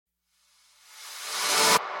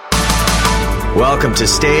Welcome to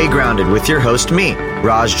Stay Grounded with your host, me,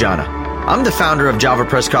 Raj Jana. I'm the founder of Java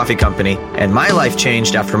Press Coffee Company, and my life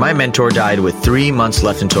changed after my mentor died with 3 months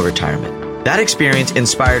left until retirement. That experience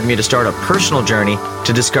inspired me to start a personal journey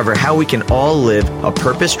to discover how we can all live a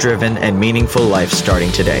purpose-driven and meaningful life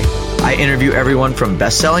starting today. I interview everyone from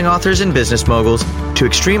best-selling authors and business moguls to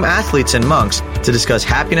extreme athletes and monks to discuss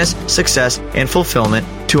happiness, success, and fulfillment,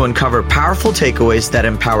 to uncover powerful takeaways that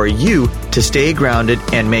empower you to stay grounded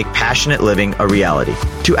and make passionate living a reality.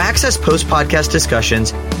 To access post-podcast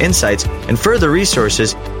discussions, insights, and further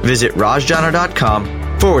resources, visit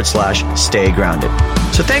rajjana.com/stay grounded.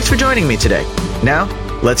 So thanks for joining me today. Now,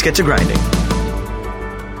 let's get to grinding.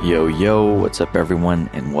 Yo, what's up everyone,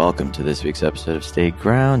 and welcome to this week's episode of Stay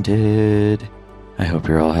Grounded. I hope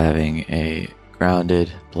you're all having a grounded,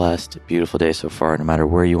 blessed, beautiful day so far, no matter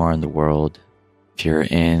where you are in the world. If you're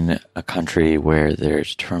in a country where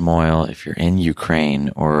there's turmoil, if you're in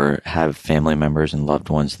Ukraine or have family members and loved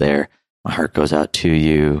ones there, my heart goes out to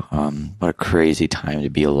you. What a crazy time to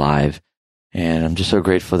be alive. And I'm just so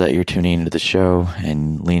grateful that you're tuning into the show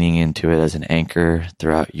and leaning into it as an anchor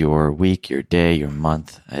throughout your week, your day, your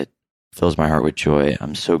month. It fills my heart with joy.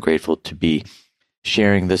 I'm so grateful to be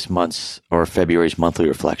sharing this month's or February's monthly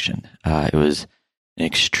reflection. It was an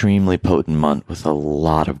extremely potent month with a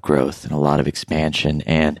lot of growth and a lot of expansion.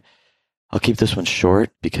 And I'll keep this one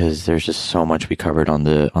short because there's just so much we covered on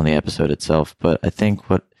the episode itself. But I think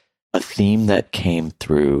what a theme that came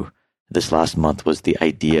through this last month was the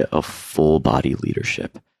idea of full body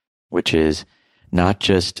leadership, which is not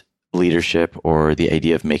just leadership or the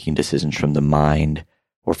idea of making decisions from the mind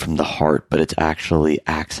or from the heart, but it's actually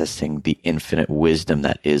accessing the infinite wisdom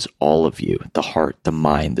that is all of you, the heart, the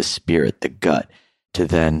mind, the spirit, the gut, to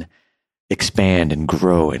then expand and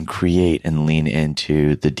grow and create and lean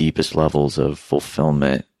into the deepest levels of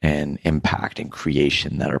fulfillment and impact and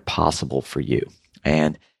creation that are possible for you.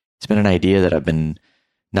 And it's been an idea that I've been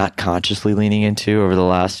not consciously leaning into over the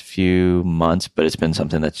last few months, but it's been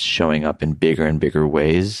something that's showing up in bigger and bigger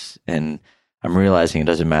ways. And I'm realizing it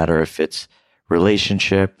doesn't matter if it's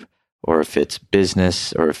relationship or if it's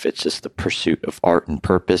business or if it's just the pursuit of art and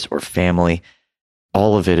purpose or family.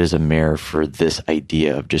 All of it is a mirror for this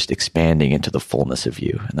idea of just expanding into the fullness of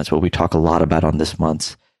you. And that's what we talk a lot about on this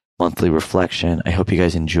month's monthly reflection. I hope you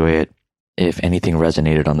guys enjoy it. If anything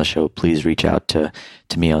resonated on the show, please reach out to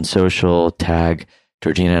me on social, tag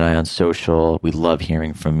Georgina and I on social. We love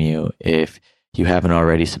hearing from you. If you haven't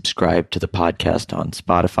already subscribed to the podcast on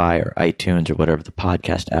Spotify or iTunes or whatever the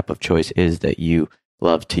podcast app of choice is that you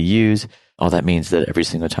love to use, all that means that every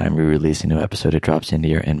single time we release a new episode, it drops into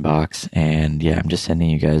your inbox. And yeah, I'm just sending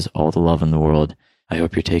you guys all the love in the world. I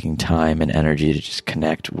hope you're taking time and energy to just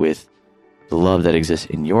connect with the love that exists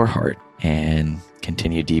in your heart and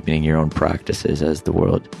continue deepening your own practices as the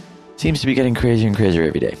world seems to be getting crazier and crazier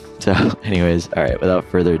every day. So anyways, all right, without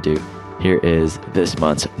further ado, here is this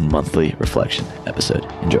month's monthly reflection episode.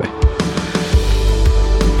 Enjoy.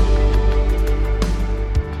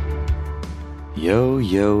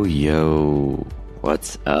 Yo.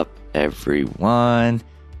 What's up, everyone?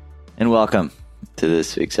 And welcome to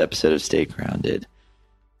this week's episode of Stay Grounded.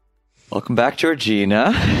 Welcome back,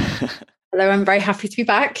 Georgina. Hello, I'm very happy to be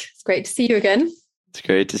back. It's great to see you again. It's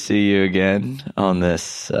great to see you again on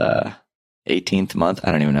this 18th month.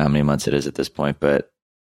 I don't even know how many months it is at this point, but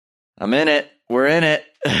I'm in it. We're in it.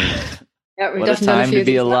 Yeah, what a time to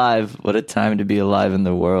be alive. What a time to be alive in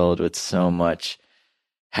the world with so much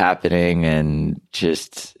happening. And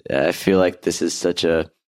just, I feel like this is such a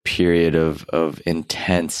period of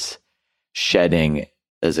intense shedding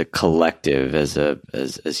as a collective,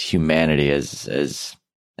 as humanity, as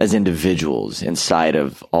individuals inside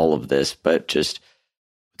of all of this, but just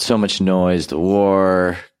so much noise, the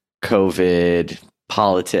war, COVID,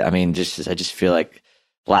 politics. I mean, I just feel like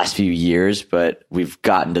the last few years, but we've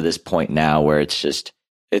gotten to this point now where it's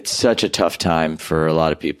such a tough time for a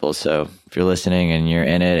lot of people. So if you're listening and you're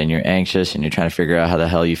in it and you're anxious and you're trying to figure out how the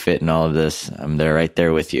hell you fit in all of this, I'm there right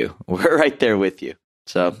there with you. We're right there with you.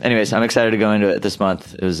 So anyways, I'm excited to go into it this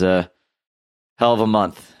month. It was a hell of a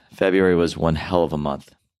month. February was one hell of a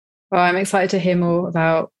month. Well, I'm excited to hear more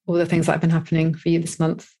about all the things that have been happening for you this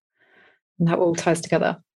month and how it all ties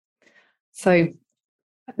together. So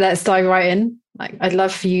let's dive right in. I'd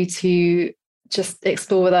love for you to just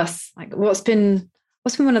explore with us, what's been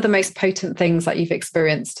one of the most potent things that you've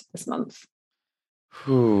experienced this month?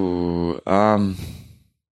 I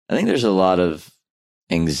think there's a lot of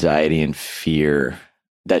anxiety and fear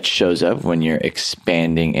that shows up when you're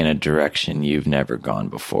expanding in a direction you've never gone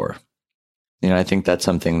before. I think that's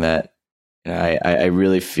something that I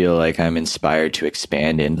really feel like I'm inspired to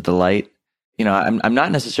expand into the light I'm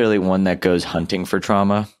not necessarily one that goes hunting for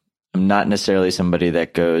trauma. I'm not necessarily somebody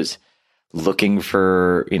that goes looking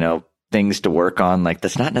for, things to work on. Like,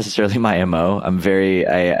 that's not necessarily my MO.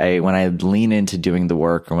 When I lean into doing the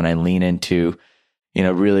work, or when I lean into,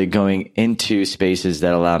 really going into spaces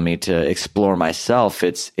that allow me to explore myself,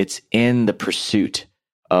 it's in the pursuit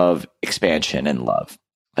of expansion and love.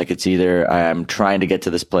 Like, it's either I'm trying to get to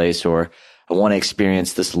this place, or I want to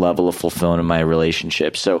experience this level of fulfillment in my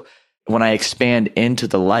relationship. So when I expand into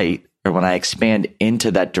the light, or when I expand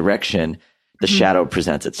into that direction, the shadow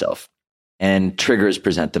presents itself, and triggers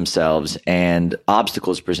present themselves, and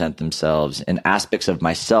obstacles present themselves, and aspects of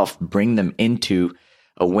myself bring them into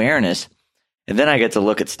awareness. And then I get to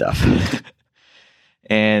look at stuff.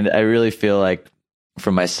 And I really feel like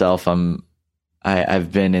for myself,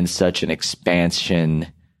 I've been in such an expansion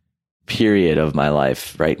period of my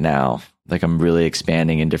life right now. Like, I'm really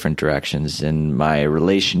expanding in different directions in my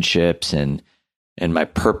relationships, and my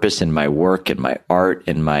purpose, and my work, and my art,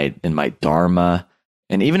 and my dharma,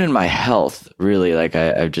 and even in my health. Really, like,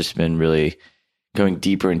 I've just been really going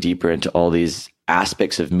deeper and deeper into all these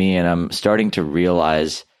aspects of me. And I'm starting to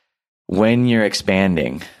realize, when you're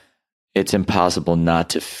expanding, it's impossible not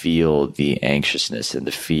to feel the anxiousness and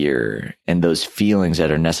the fear and those feelings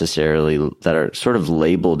that are sort of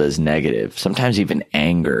labeled as negative, sometimes even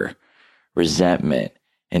anger, resentment,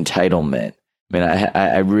 entitlement. I mean,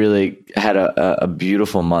 I really had a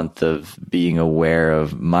beautiful month of being aware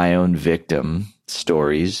of my own victim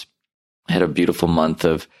stories. I had a beautiful month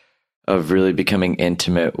of really becoming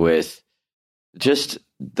intimate with just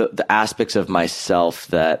the aspects of myself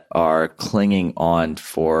that are clinging on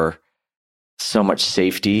for so much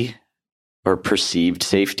safety, or perceived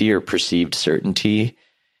safety, or perceived certainty,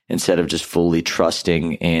 instead of just fully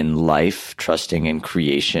trusting in life, trusting in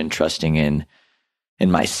creation, trusting in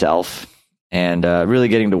myself, and really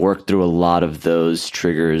getting to work through a lot of those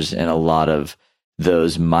triggers and a lot of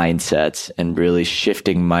those mindsets, and really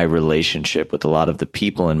shifting my relationship with a lot of the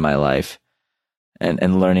people in my life,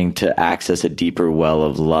 and learning to access a deeper well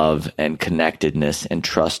of love and connectedness and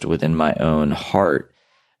trust within my own heart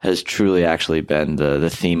has truly actually been the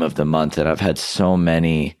theme of the month. And I've had so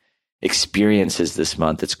many experiences this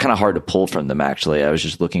month. It's kind of hard to pull from them, actually. I was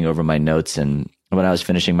just looking over my notes, and when I was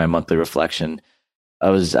finishing my monthly reflection, I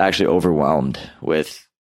was actually overwhelmed with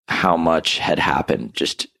how much had happened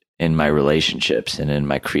just in my relationships and in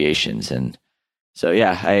my creations. And so,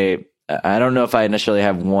 yeah, I don't know if I necessarily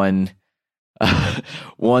have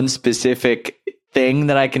one specific thing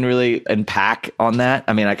that I can really unpack on that.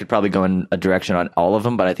 I mean, I could probably go in a direction on all of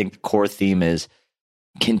them, but I think the core theme is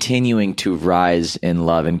continuing to rise in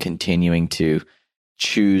love, and continuing to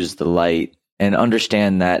choose the light, and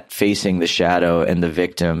understand that facing the shadow and the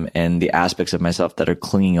victim and the aspects of myself that are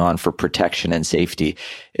clinging on for protection and safety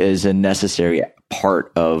is a necessary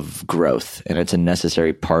part of growth. And it's a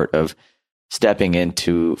necessary part of stepping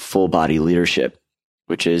into full body leadership,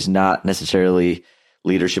 which is not necessarily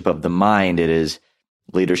leadership of the mind. It is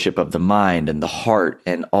leadership of the mind and the heart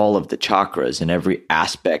and all of the chakras and every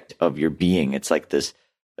aspect of your being. It's like this,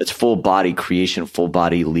 it's full body creation, full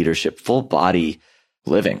body leadership, full body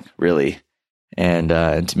living, really. And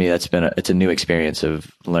to me, it's a new experience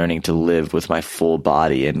of learning to live with my full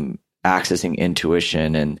body, and accessing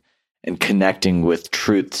intuition, and connecting with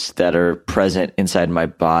truths that are present inside my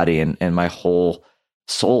body and my whole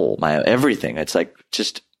soul, my everything. It's like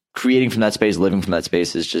just creating from that space, living from that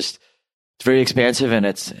space is just, it's very expansive, and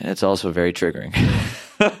it's also very triggering.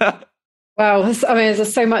 Wow. I mean,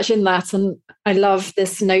 there's so much in that. And I love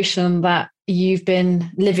this notion that you've been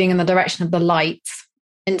living in the direction of the light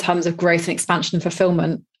in terms of growth and expansion and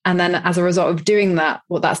fulfillment. And then as a result of doing that,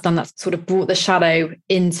 what that's done, that's sort of brought the shadow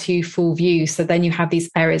into full view. So then you have these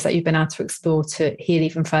areas that you've been able to explore to heal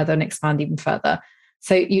even further and expand even further.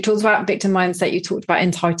 So you talked about victim mindset, you talked about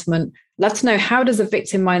entitlement. Love to know, how does a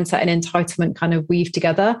victim mindset and entitlement kind of weave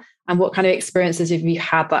together? And what kind of experiences have you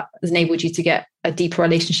had that has enabled you to get a deeper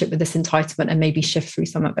relationship with this entitlement and maybe shift through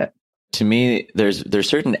some of it? To me, there's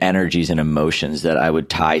certain energies and emotions that I would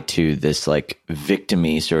tie to this like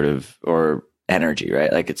victim-y sort of, or energy,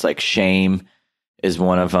 right? Like, it's like shame is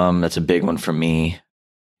one of them. That's a big one for me.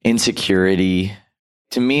 Insecurity.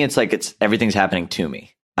 To me, it's like everything's happening to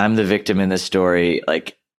me. I'm the victim in this story.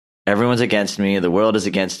 Like, everyone's against me. The world is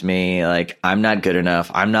against me. Like, I'm not good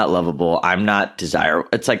enough. I'm not lovable. I'm not desirable.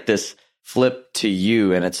 It's like this flip to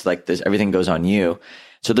you, and it's like this, everything goes on you.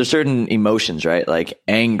 So there's certain emotions, right? Like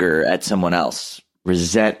anger at someone else,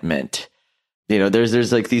 resentment.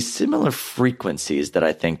 There's like these similar frequencies that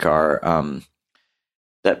I think are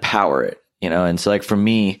that power it. And so, like, for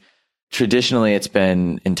me, traditionally it's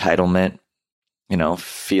been entitlement.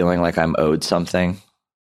 feeling like I'm owed something,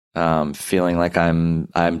 feeling like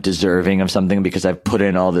I'm deserving of something because I've put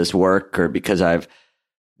in all this work, or because I've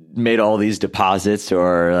made all these deposits,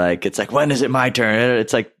 or like, it's like, when is it my turn?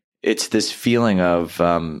 It's like, it's this feeling of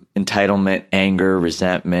entitlement, anger,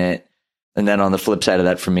 resentment. And then on the flip side of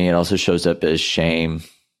that, for me, it also shows up as shame.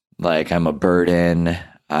 Like, I'm a burden.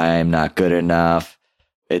 I'm not good enough.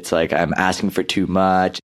 It's like I'm asking for too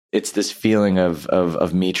much. It's this feeling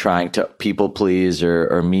of me trying to people please,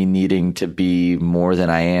 or me needing to be more than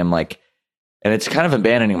I am. Like, and it's kind of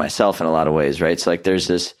abandoning myself in a lot of ways, right? So like, there's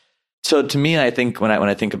this. So to me, I think when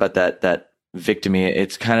I think about that victimy,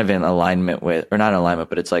 it's kind of in alignment with, or not in alignment,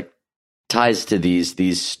 but it's like ties to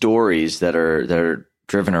these stories that are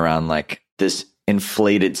driven around like this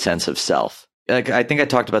inflated sense of self. Like, I think I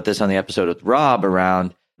talked about this on the episode with Rob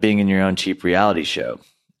around being in your own cheap reality show.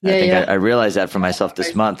 I realized that for myself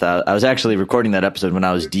this month. I was actually recording that episode when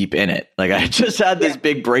I was deep in it. Like, I just had this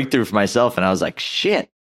big breakthrough for myself, and I was like, shit,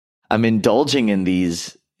 I'm indulging in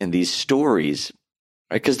these stories,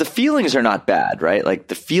 right? Because the feelings are not bad, right? Like,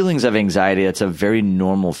 the feelings of anxiety, it's a very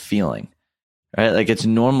normal feeling, right? Like, it's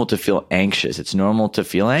normal to feel anxious. It's normal to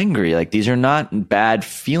feel angry. Like, these are not bad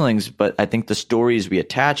feelings, but I think the stories we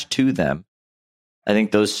attach to them, I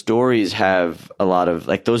think those stories have a lot of,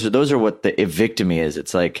 like, those are what the victimy is.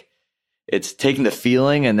 It's like, it's taking the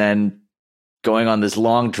feeling and then going on this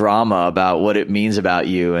long drama about what it means about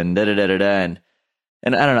you, and da da da da da.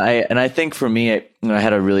 And I don't know. I think for me, I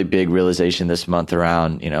had a really big realization this month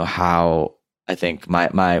around, how I think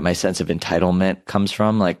my sense of entitlement comes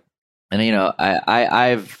from. Like, and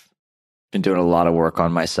I've been doing a lot of work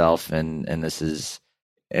on myself, and this is.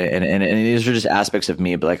 And these are just aspects of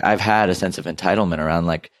me, but like, I've had a sense of entitlement around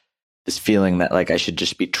like this feeling that like I should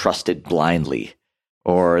just be trusted blindly,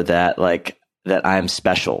 or that I'm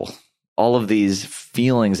special. All of these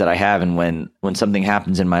feelings that I have, and when something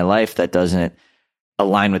happens in my life that doesn't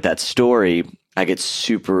align with that story, I get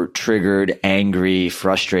super triggered, angry,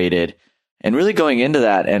 frustrated, and really going into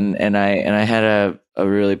that. And I had a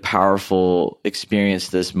really powerful experience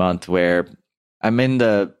this month where I'm in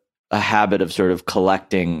a habit of sort of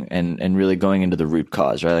collecting and really going into the root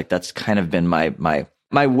cause, right? Like, that's kind of been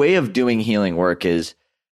my way of doing healing work is,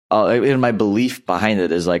 and my belief behind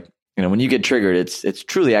it is like, when you get triggered, it's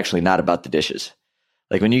truly actually not about the dishes.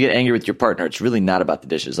 Like, when you get angry with your partner, it's really not about the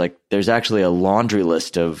dishes. Like, there's actually a laundry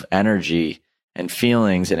list of energy and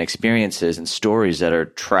feelings and experiences and stories that are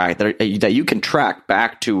tracked, that you can track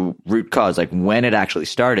back to root cause, like when it actually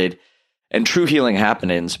started. And true healing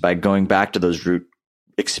happens by going back to those root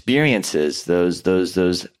experiences,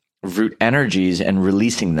 those root energies, and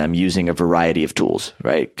releasing them using a variety of tools,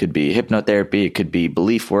 right? It could be hypnotherapy, it could be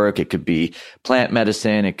belief work, it could be plant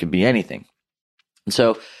medicine, it could be anything. And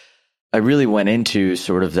so I really went into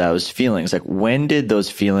sort of those feelings, like, when did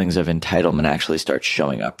those feelings of entitlement actually start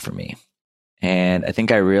showing up for me? And I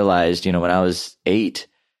think I realized, when I was 8,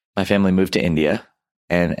 my family moved to India.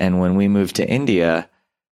 And when we moved to India,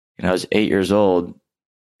 I was 8 years old,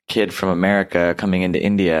 kid from America coming into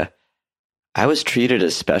India, I was treated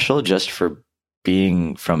as special just for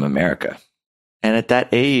being from America. And at that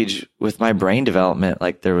age, with my brain development,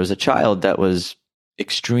 like, there was a child that was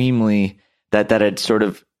extremely, that had sort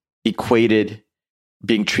of equated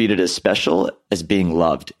being treated as special as being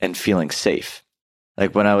loved and feeling safe.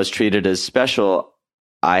 Like, when I was treated as special,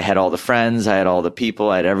 I had all the friends, I had all the people,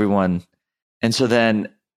 I had everyone. And so then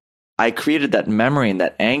I created that memory and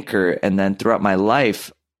that anchor. And then throughout my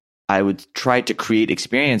life, I would try to create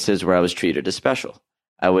experiences where I was treated as special.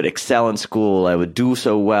 I would excel in school. I would do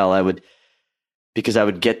so well. Because I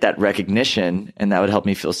would get that recognition, and that would help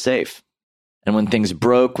me feel safe. And when things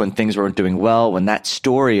broke, when things weren't doing well, when that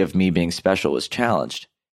story of me being special was challenged,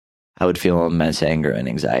 I would feel immense anger and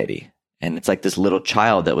anxiety. And it's like this little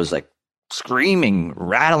child that was like screaming,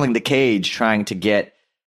 rattling the cage, trying to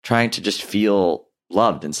just feel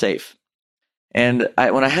loved and safe. And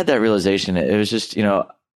when I had that realization, it was just,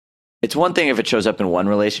 it's one thing if it shows up in one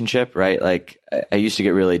relationship, right? Like, I used to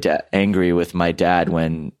get really angry with my dad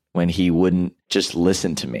when he wouldn't just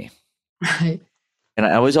listen to me. Right. And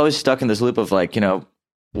I was always stuck in this loop of like,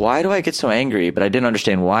 why do I get so angry? But I didn't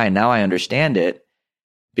understand why. And now I understand it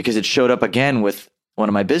because it showed up again with one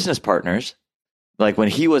of my business partners, like when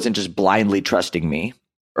he wasn't just blindly trusting me,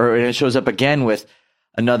 or it shows up again with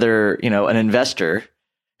another, an investor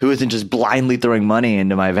who isn't just blindly throwing money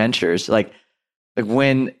into my ventures. Like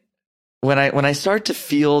when I start to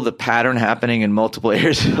feel the pattern happening in multiple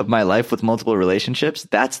areas of my life with multiple relationships,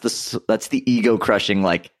 that's the ego crushing,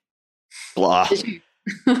 like, blah.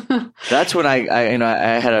 That's when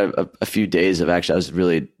I had a few days of, actually, I was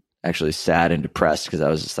really actually sad and depressed because I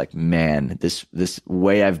was just like, man, this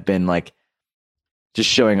way I've been like just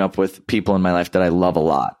showing up with people in my life that I love a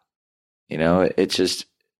lot. You know, it's just,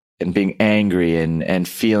 and being angry and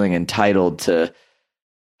feeling entitled to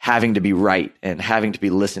having to be right and having to be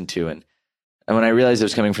listened to. And when I realized it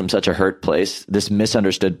was coming from such a hurt place, this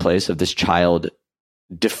misunderstood place of this child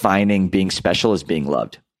defining being special as being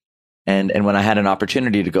loved. And when I had an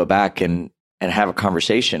opportunity to go back and have a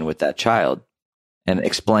conversation with that child and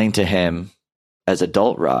explain to him as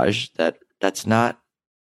adult Raj that that's not,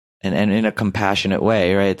 and in a compassionate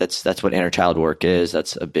way, right? That's what inner child work is.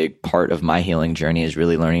 That's a big part of my healing journey, is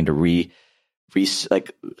really learning to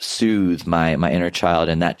like soothe my inner child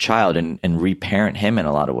and that child and reparent him in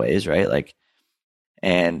a lot of ways, right? Like,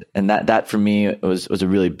 and that for me was a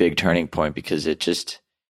really big turning point, because it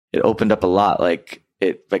opened up a lot. Like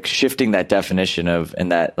shifting that definition of,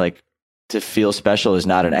 and that like, to feel special is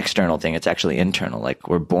not an external thing. It's actually internal. Like,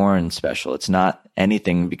 we're born special. It's not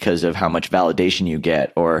anything because of how much validation you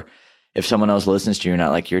get, or if someone else listens to you or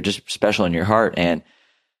not. Like, you're just special in your heart. And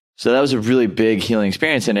so that was a really big healing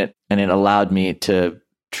experience in it. And it allowed me to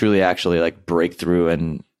truly actually like break through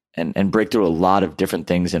and break through a lot of different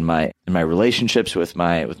things in my relationships with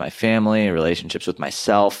my family, relationships with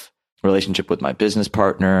myself, relationship with my business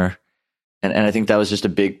partner. And I think that was just a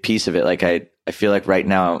big piece of it. Like, I feel like right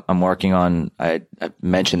now I'm working on, I've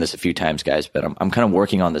mentioned this a few times, guys, but I'm kind of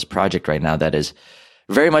working on this project right now that is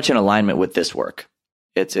very much in alignment with this work.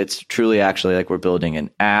 It's truly actually like we're building an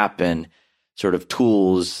app and sort of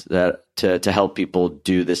tools that to help people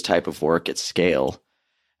do this type of work at scale.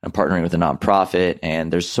 I'm partnering with a nonprofit,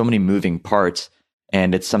 and there's so many moving parts,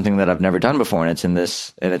 and it's something that I've never done before. And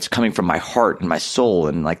it's coming from my heart and my soul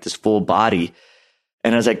and like this full body.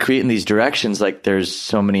 And as I create in these directions, like, there's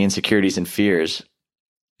so many insecurities and fears.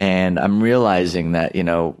 And I'm realizing that, you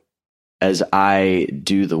know, as I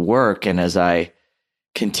do the work and as I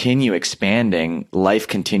continue expanding, life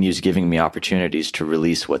continues giving me opportunities to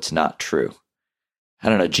release what's not true. I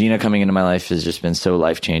don't know, Gina coming into my life has just been so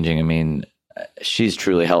life-changing. I mean, she's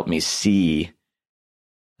truly helped me see,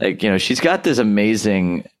 like, you know, she's got this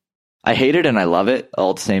amazing, I hate it and I love it all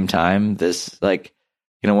at the same time. This, like,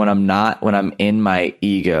 you know, when I'm in my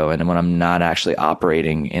ego and when I'm not actually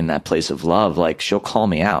operating in that place of love, like, she'll call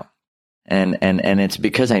me out. And it's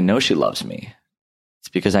because I know she loves me. It's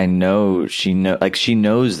because I know she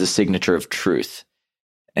knows the signature of truth.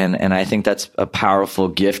 And I think that's a powerful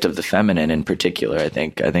gift of the feminine in particular. I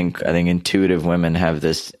think intuitive women have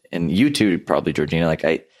this, and you too, probably, Georgina,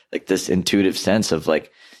 like this intuitive sense of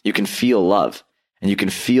like, you can feel love and you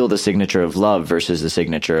can feel the signature of love versus the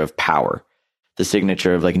signature of power. The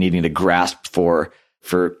signature of like needing to grasp for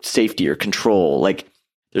safety or control. Like,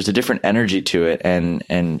 there's a different energy to it.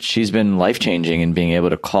 And she's been life-changing in being able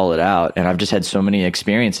to call it out. And I've just had so many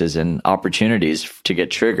experiences and opportunities to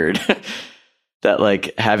get triggered that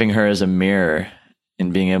like having her as a mirror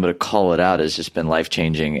and being able to call it out has just been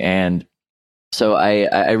life-changing. And so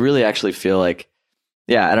I really actually feel like,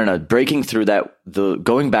 yeah, I don't know, breaking through that,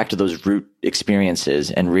 going back to those root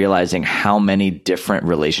experiences and realizing how many different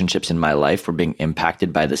relationships in my life were being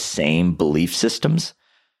impacted by the same belief systems,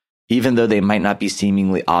 even though they might not be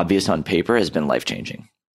seemingly obvious on paper, has been life-changing.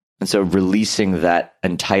 And so releasing that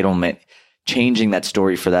entitlement, changing that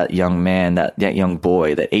story for that young man, that young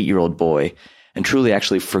boy, that 8-year-old boy, and truly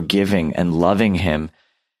actually forgiving and loving him,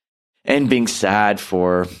 and being sad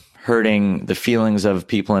for hurting the feelings of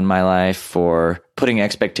people in my life, for putting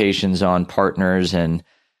expectations on partners. And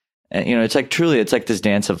you know, it's like this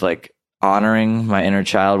dance of like honoring my inner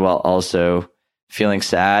child while also feeling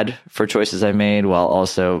sad for choices I made, while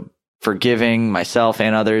also forgiving myself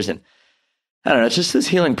and others. And I don't know, it's just this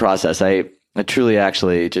healing process. I truly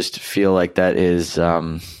actually just feel like that is,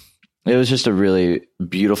 it was just a really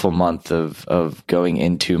beautiful month of going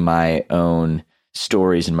into my own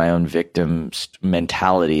stories and my own victim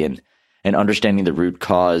mentality and understanding the root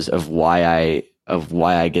cause of why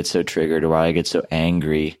I get so triggered, or why I get so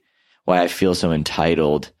angry, why I feel so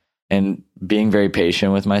entitled, and being very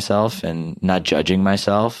patient with myself and not judging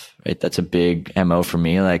myself. Right? That's a big MO for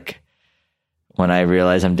me. Like, when I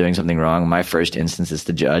realize I'm doing something wrong, my first instance is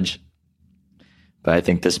to judge. But I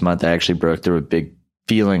think this month I actually broke through a big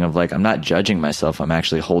feeling of like, I'm not judging myself. I'm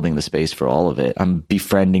actually holding the space for all of it. I'm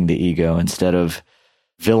befriending the ego instead of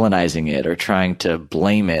villainizing it or trying to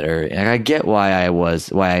blame it. Or I get why I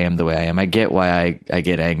am the way I am. I get why I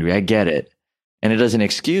get angry. I get it. And it doesn't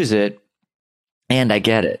excuse it. And I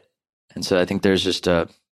get it. And so I think there's a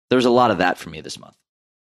lot of that for me this month.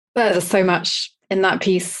 There's so much in that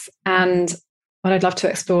piece. And what I'd love to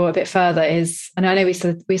explore a bit further is, and I know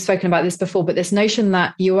we've spoken about this before, but this notion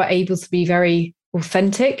that you are able to be very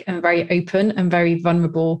authentic and very open and very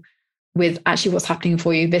vulnerable with actually what's happening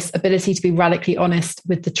for you, this ability to be radically honest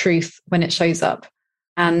with the truth when it shows up.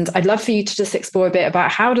 And I'd love for you to just explore a bit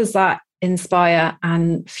about how does that inspire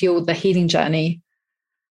and fuel the healing journey?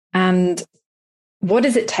 And what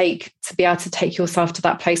does it take to be able to take yourself to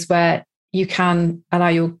that place where you can allow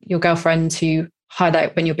your girlfriend to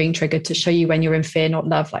highlight when you're being triggered, to show you when you're in fear, not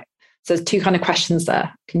love? Like, so there's two kind of questions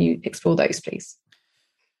there. Can you explore those, please?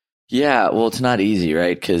 Yeah, well, it's not easy,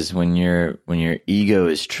 right? Because when your ego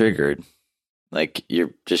is triggered, like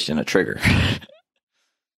you're just in a trigger.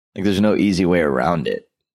 Like there's no easy way around it.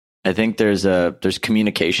 I think there's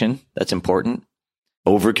communication that's important.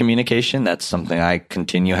 Over communication, that's something I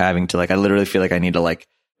continue having to, like, I literally feel like I need to like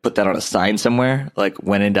put that on a sign somewhere. Like,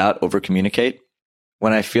 when in doubt, over communicate.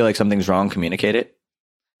 When I feel like something's wrong, communicate it.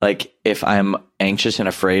 Like, if I'm anxious and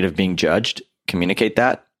afraid of being judged, communicate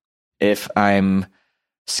that. If I'm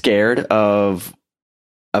scared of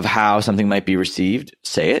how something might be received,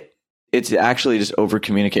 say it. It's actually just over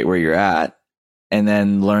communicate where you're at, and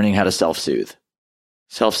then learning how to self-soothe.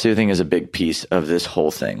 Self-soothing is a big piece of this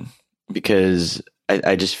whole thing, because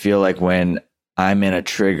I just feel like when I'm in a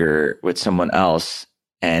trigger with someone else,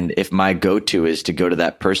 and if my go-to is to go to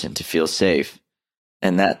that person to feel safe,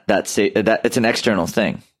 and that it's an external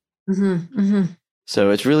thing. Mm-hmm, mm-hmm.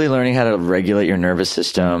 So it's really learning how to regulate your nervous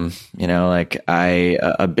system. You know, like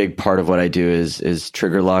a big part of what I do is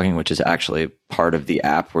trigger logging, which is actually part of the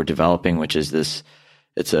app we're developing, which is this.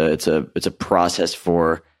 It's a process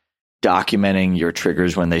for documenting your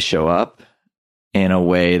triggers when they show up in a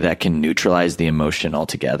way that can neutralize the emotion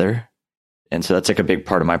altogether. And so that's like a big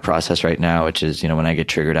part of my process right now, which is, you know, when I get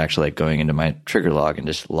triggered, actually like going into my trigger log and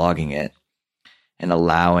just logging it and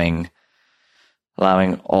allowing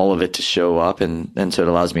all of it to show up. And so it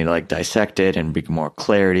allows me to like dissect it and bring more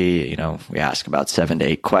clarity. You know, we ask about 7 to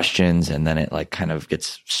 8 questions, and then it like kind of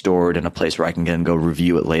gets stored in a place where I can go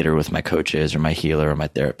review it later with my coaches or my healer or my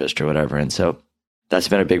therapist or whatever. And so that's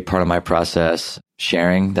been a big part of my process.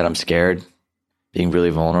 Sharing that I'm scared, being really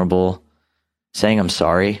vulnerable, saying I'm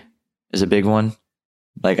sorry is a big one.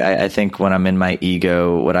 Like, I think when I'm in my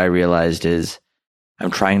ego, what I realized is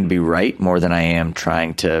I'm trying to be right more than I am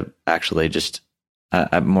trying to actually just,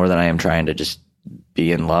 more than I am trying to just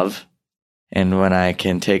be in love. And when I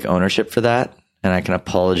can take ownership for that and I can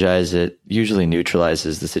apologize, it usually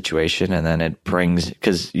neutralizes the situation. And then it brings,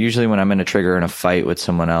 because usually when I'm in a trigger in a fight with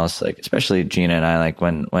someone else, like especially Gina and I, like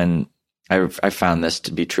when I found this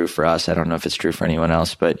to be true for us, I don't know if it's true for anyone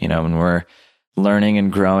else, but you know, when we're learning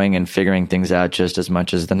and growing and figuring things out just as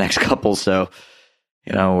much as the next couple. So,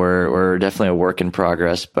 you know, we're definitely a work in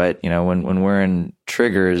progress, but you know, when we're in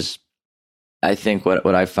triggers, I think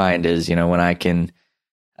what I find is, you know, when I can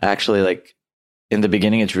actually, like, in the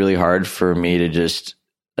beginning, it's really hard for me to just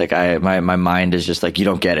like, my mind is just like, you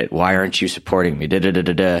don't get it. Why aren't you supporting me? Da, da, da,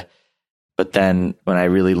 da, da. But then when I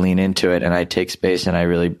really lean into it and I take space and I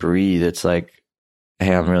really breathe, it's like,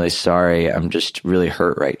 hey, I'm really sorry. I'm just really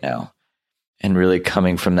hurt right now. And really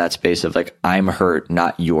coming from that space of like, I'm hurt,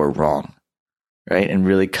 not you're wrong. Right. And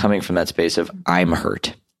really coming from that space of I'm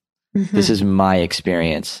hurt. Mm-hmm. This is my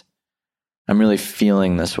experience. I'm really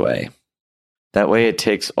feeling this way. That way it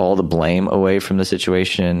takes all the blame away from the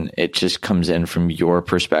situation. It just comes in from your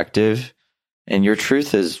perspective, and your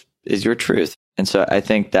truth is your truth. And so I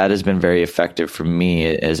think that has been very effective for me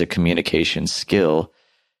as a communication skill,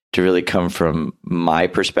 to really come from my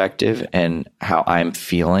perspective and how I'm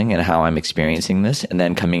feeling and how I'm experiencing this, and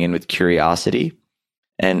then coming in with curiosity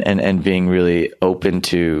and being really open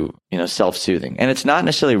to, you know, self-soothing. And it's not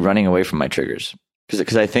necessarily running away from my triggers,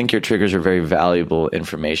 because I think your triggers are very valuable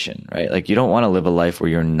information, right? Like, you don't want to live a life where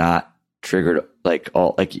you're not triggered, like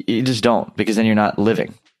you just don't, because then you're not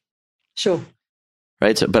living. Sure.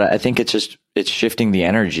 Right. So, but I think it's shifting the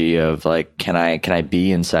energy of like, can I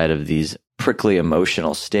be inside of these prickly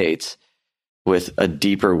emotional states with a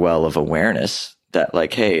deeper well of awareness that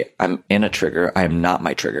like, hey, I'm in a trigger. I am not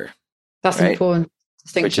my trigger. That's an important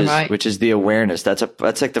distinction, right? Which is the awareness. That's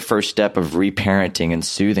like the first step of reparenting and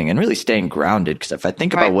soothing and really staying grounded. Because if I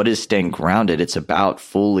think about what is staying grounded, it's about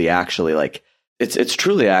fully actually like, it's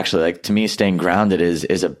truly actually like, to me, staying grounded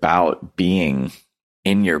is about being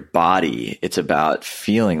in your body. It's about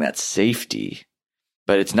feeling that safety.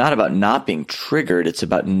 But it's not about not being triggered. It's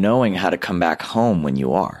about knowing how to come back home when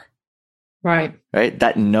you are. Right. Right.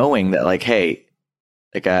 That knowing that like, hey,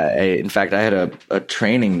 like in fact, I had a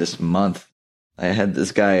training this month. I had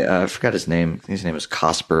this guy, I forgot his name. I think his name was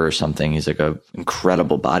Cosper or something. He's like an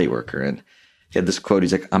incredible body worker. And he had this quote.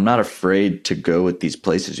 He's like, I'm not afraid to go with these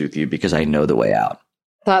places with you because I know the way out.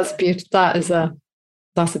 That's beautiful. That is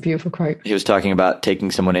That's a beautiful quote. He was talking about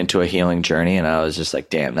taking someone into a healing journey. And I was just like,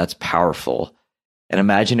 damn, that's powerful. And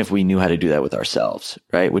imagine if we knew how to do that with ourselves,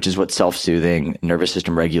 right? Which is what self-soothing, nervous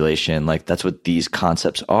system regulation, like that's what these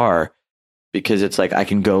concepts are. Because it's like I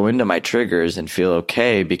can go into my triggers and feel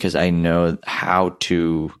okay because I know how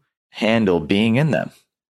to handle being in them.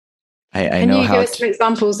 I know how. Can you give us some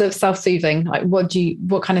examples of self-soothing? Like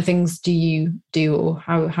what kind of things do you do, or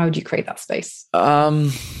how do you create that space?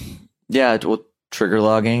 Yeah, well, trigger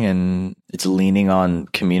logging, and it's leaning on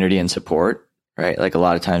community and support, right? Like a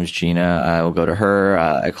lot of times, Gina, I will go to her.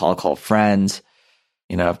 I call friends.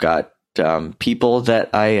 You know, I've got people that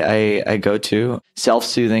I go to.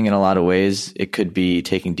 Self-soothing in a lot of ways. It could be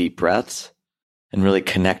taking deep breaths and really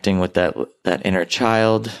connecting with that inner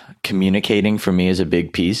child. Communicating for me is a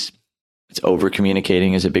big piece. It's over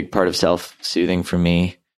communicating is a big part of self-soothing for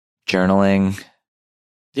me. Journaling.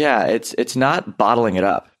 Yeah, it's not bottling it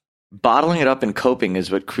up. Bottling it up and coping is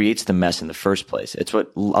what creates the mess in the first place. It's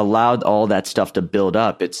what allowed all that stuff to build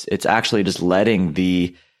up. It's actually just letting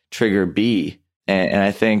the trigger be. And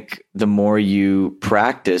I think the more you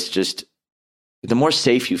practice, just the more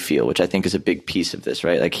safe you feel, which I think is a big piece of this,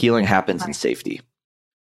 right? Like healing happens in safety,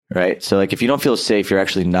 right? So like if you don't feel safe, you're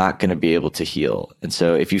actually not going to be able to heal. And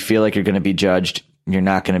so if you feel like you're going to be judged, you're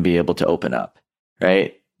not going to be able to open up,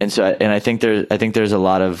 right? And so, I think there's a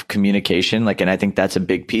lot of communication, like, and I think that's a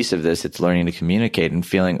big piece of this. It's learning to communicate and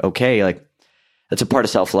feeling okay. Like that's a part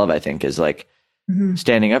of self-love, I think, is like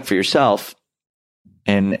standing up for yourself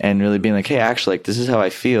and really being like, hey, actually, like, this is how I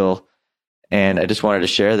feel. And I just wanted to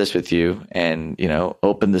share this with you and, you know,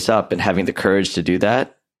 open this up, and having the courage to do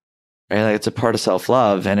that, right? Like it's a part of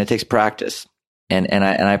self-love, and it takes practice. And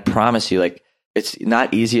I promise you, like, it's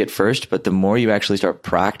not easy at first, but the more you actually start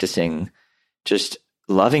practicing just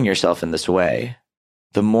loving yourself in this way,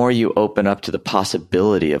 the more you open up to the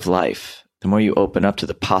possibility of life, the more you open up to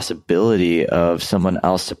the possibility of someone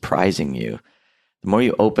else surprising you, the more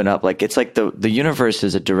you open up, like it's like the universe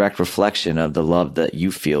is a direct reflection of the love that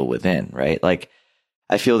you feel within, right? Like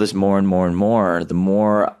I feel this more and more and more. The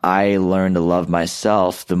more I learn to love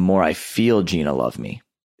myself, the more I feel Gina love me.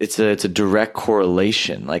 It's a direct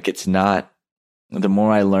correlation. Like it's not, the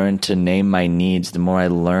more I learn to name my needs, the more I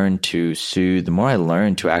learn to soothe, the more I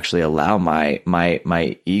learn to actually allow my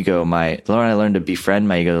ego, the more I learn to befriend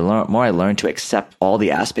my ego, the more I learn to accept all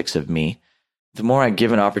the aspects of me, the more I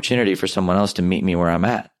give an opportunity for someone else to meet me where I'm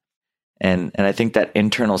at. And I think that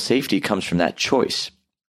internal safety comes from that choice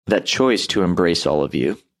to embrace all of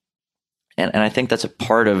you. And I think that's a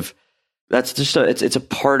part of, it's a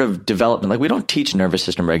part of development. Like we don't teach nervous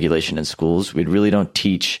system regulation in schools. We don't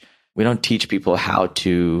teach people how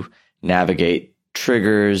to navigate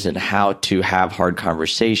triggers and how to have hard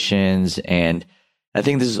conversations. And I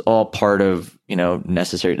think this is all part of,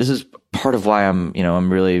 necessary. This is part of why I'm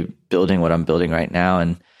really building what I'm building right now.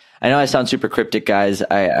 And I know I sound super cryptic, guys.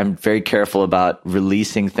 I'm very careful about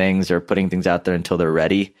releasing things or putting things out there until they're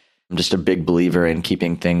ready. I'm just a big believer in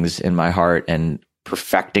keeping things in my heart and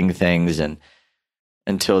perfecting things and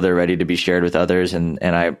until they're ready to be shared with others. And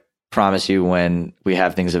I promise you, when we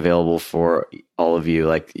have things available for all of you,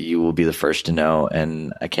 like you will be the first to know.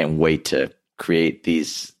 And I can't wait to create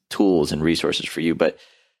these tools and resources for you. But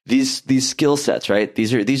these skill sets, right?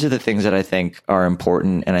 These are the things that I think are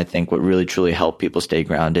important, and I think what really truly help people stay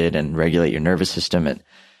grounded and regulate your nervous system. And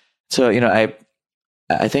so,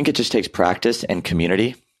 I think it just takes practice and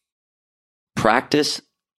community. Practice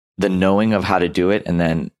the knowing of how to do it, and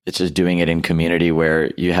then it's just doing it in community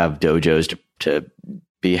where you have dojos to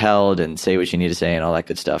be held and say what you need to say and all that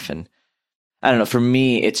good stuff. And I don't know, for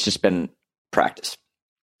me, it's just been practice.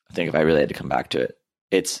 I think if I really had to come back to it,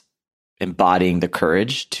 it's embodying the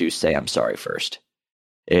courage to say I'm sorry first.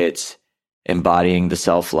 It's embodying the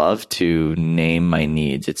self-love to name my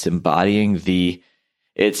needs. It's embodying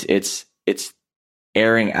it's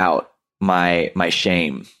airing out my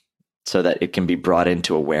shame so that it can be brought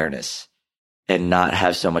into awareness and not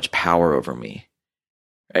have so much power over me.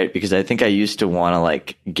 Right? Because I think I used to want to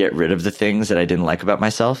like get rid of the things that I didn't like about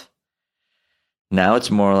myself. Now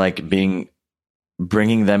it's more like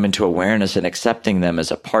bringing them into awareness and accepting them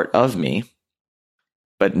as a part of me,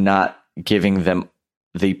 but not giving them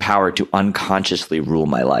the power to unconsciously rule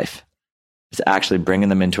my life. It's actually bringing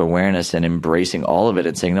them into awareness and embracing all of it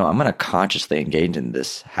and saying, no, I'm going to consciously engage in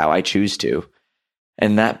this how I choose to.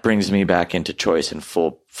 And that brings me back into choice and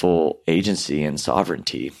full agency and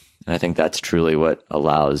sovereignty. And I think that's truly what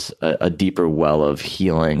allows a deeper well of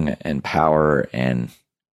healing and power and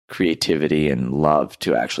creativity and love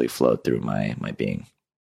to actually flow through my being.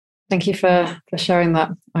 Thank you for sharing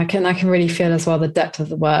that. I can really feel as well the depth of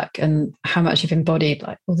the work and how much you've embodied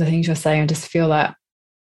like all the things you're saying. I just feel that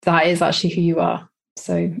that is actually who you are.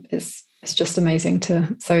 So it's just amazing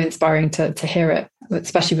so inspiring to hear it,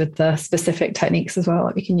 especially with the specific techniques as well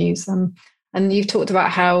that we can use. And you've talked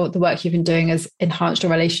about how the work you've been doing has enhanced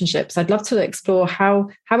your relationships. I'd love to explore how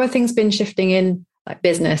have things been shifting in like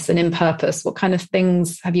business and in purpose? What kind of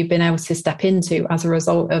things have you been able to step into as a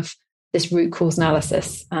result of this root cause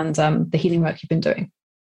analysis and the healing work you've been doing?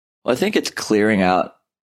 Well, I think it's clearing out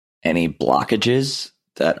any blockages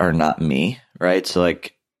that are not me, right? So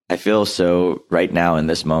like, I feel so right now in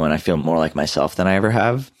this moment, I feel more like myself than I ever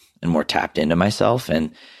have and more tapped into myself.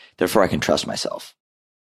 And therefore I can trust myself.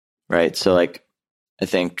 Right. So like, I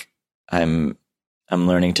think I'm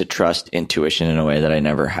learning to trust intuition in a way that I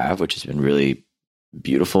never have, which has been really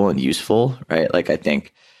beautiful and useful. Right. Like I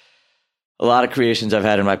think a lot of creations I've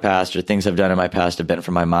had in my past or things I've done in my past have been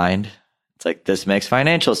from my mind. It's like, this makes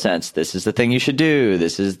financial sense. This is the thing you should do.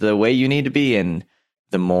 This is the way you need to be. And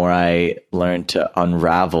the more I learn to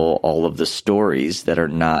unravel all of the stories that are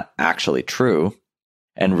not actually true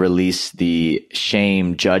and release the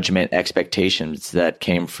shame, judgment, expectations that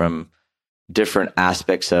came from different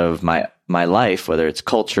aspects of my life, whether it's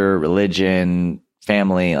culture, religion,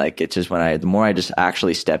 family, like it's just the more I just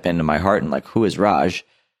actually step into my heart and like, who is Raj,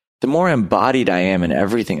 the more embodied I am in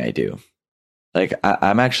everything I do. Like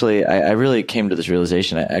I really came to this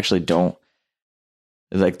realization. I actually don't,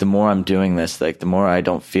 like the more I'm doing this, like the more I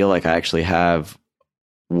don't feel like I actually have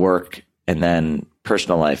work and then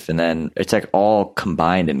personal life. And then it's like all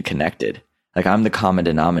combined and connected. Like I'm the common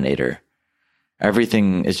denominator.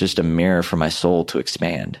 Everything is just a mirror for my soul to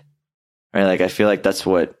expand. Right? Like I feel like that's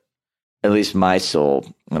what, at least my soul,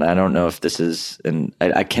 and I don't know if this is, and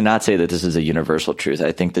I cannot say that this is a universal truth.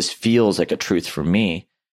 I think this feels like a truth for me,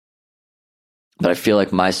 but I feel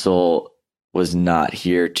like my soul was not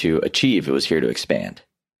here to achieve. It was here to expand.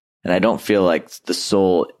 And I don't feel like the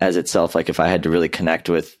soul as itself, like if I had to really connect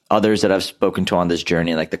with others that I've spoken to on this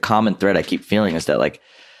journey, like the common thread I keep feeling is that like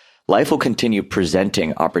life will continue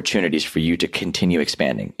presenting opportunities for you to continue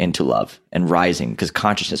expanding into love and rising because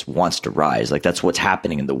consciousness wants to rise. Like that's what's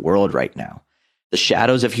happening in the world right now. The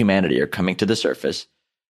shadows of humanity are coming to the surface.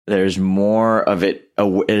 There's more of it.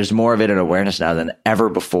 There's more of it in awareness now than ever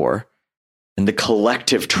before. And the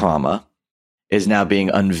collective trauma is now being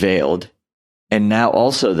unveiled. And now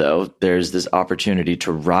also, though, there's this opportunity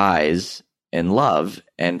to rise in love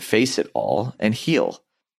and face it all and heal.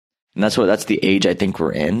 And that's the age I think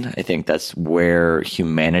we're in. I think that's where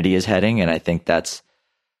humanity is heading. And I think that's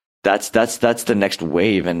the next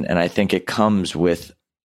wave. And I think it comes with,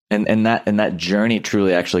 and that journey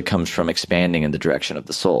truly actually comes from expanding in the direction of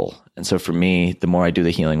the soul. And so for me, the more I do the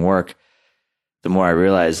healing work, the more I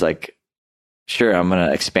realize like, sure, I'm going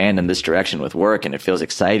to expand in this direction with work and it feels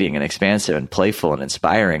exciting and expansive and playful and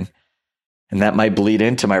inspiring. And that might bleed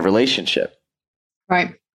into my relationship.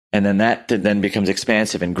 Right. And then that then becomes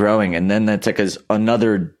expansive and growing. And then that's like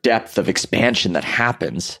another depth of expansion that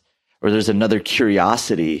happens, or there's another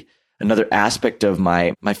curiosity, another aspect of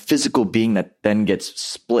my physical being that then gets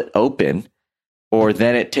split open, or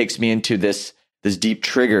then it takes me into this deep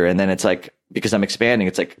trigger. And then it's like, because I'm expanding,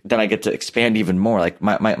 it's like, then I get to expand even more. Like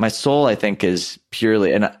my soul, I think is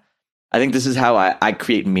purely, and I think this is how I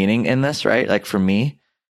create meaning in this, right? Like for me,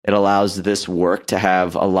 it allows this work to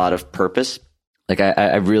have a lot of purpose. Like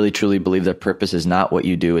I really truly believe that purpose is not what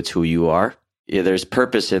you do, it's who you are. Yeah, there's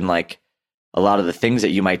purpose in like a lot of the things that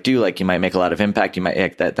you might do. Like you might make a lot of impact. You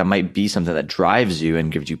might that might be something that drives you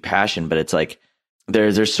and gives you passion, but it's like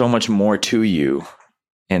there's so much more to you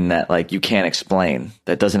in that like you can't explain,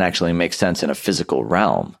 that doesn't actually make sense in a physical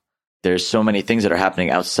realm. There's so many things that are happening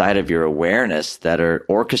outside of your awareness that are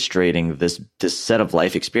orchestrating this set of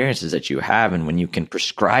life experiences that you have. And when you can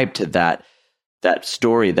prescribe to that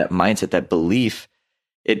story, that mindset, that belief,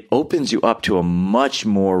 it opens you up to a much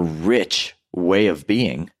more rich way of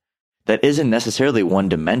being that isn't necessarily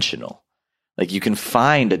one-dimensional. Like you can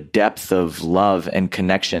find a depth of love and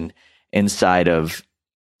connection inside of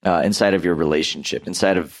your relationship,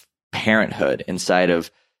 inside of parenthood, inside of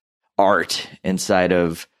art, inside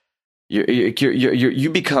of you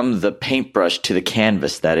become the paintbrush to the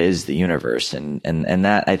canvas that is the universe, and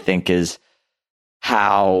that I think is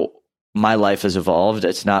how my life has evolved.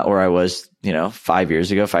 It's not where I was, 5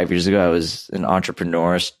 years ago. 5 years ago, I was an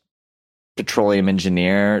entrepreneur, petroleum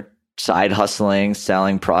engineer, side hustling,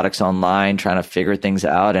 selling products online, trying to figure things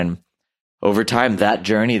out, and over time, that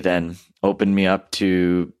journey then opened me up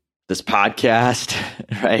to this podcast,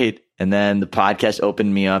 right? And then the podcast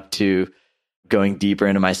opened me up to going deeper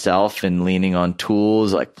into myself and leaning on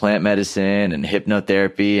tools like plant medicine and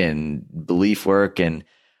hypnotherapy and belief work and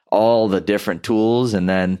all the different tools. And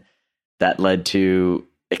then that led to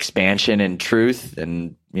expansion and truth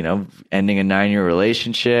and ending a 9-year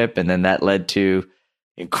relationship. And then that led to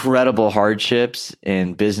incredible hardships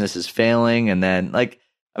in businesses failing. And then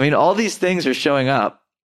all these things are showing up,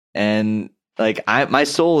 and my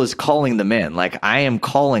soul is calling them in. I am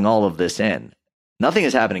calling all of this in. Nothing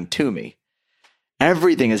is happening to me.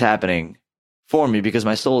 Everything is happening for me because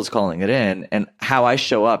my soul is calling it in. And how I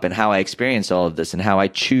show up and how I experience all of this and how I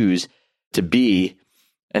choose to be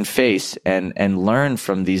and face and learn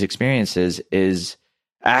from these experiences is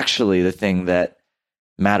actually the thing that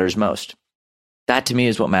matters most. That to me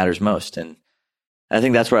is what matters most. And I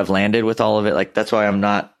think that's where I've landed with all of it. That's why I'm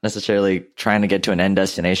not necessarily trying to get to an end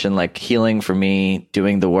destination. Healing for me,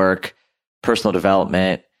 doing the work, personal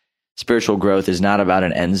development, spiritual growth is not about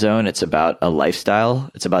an end zone. It's about a lifestyle.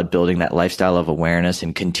 It's about building that lifestyle of awareness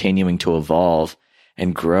and continuing to evolve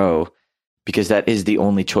and grow, because that is the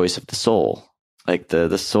only choice of the soul.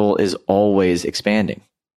 The soul is always expanding.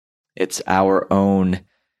 It's our own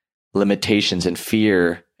limitations and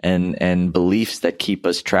fear and beliefs that keep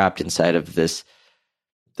us trapped inside of this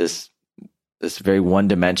very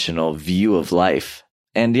one-dimensional view of life.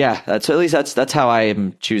 And yeah, that's how I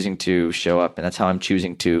am choosing to show up, and that's how I'm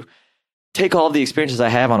choosing to take all of the experiences I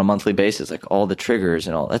have on a monthly basis, all the triggers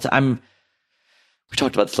and all. We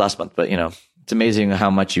talked about this last month, but it's amazing how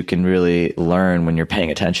much you can really learn when you're paying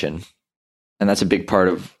attention. And that's a big part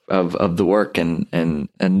of the work and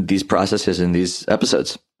these processes and these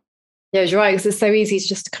episodes. Yeah, you're right. Because it's so easy to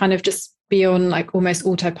just kind of just be on almost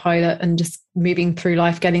autopilot and just moving through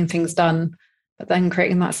life, getting things done, but then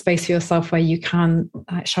creating that space for yourself where you can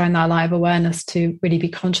shine that light of awareness to really be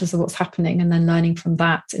conscious of what's happening, and then learning from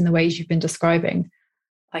that in the ways you've been describing.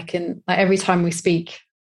 Every time we speak,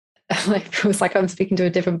 it feels like I'm speaking to a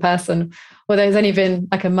different person, or there's only been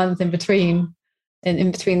a month in between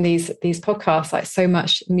these podcasts. So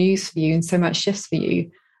much moves for you and so much shifts for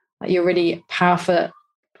you. You're really powerful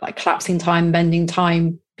at collapsing time, bending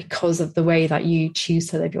time, because of the way that you choose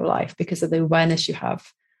to live your life, because of the awareness you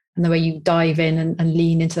have and the way you dive in and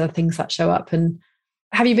lean into the things that show up. And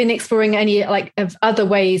have you been exploring any of other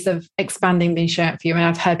ways of expanding being shown up for you? And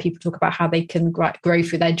I've heard people talk about how they can grow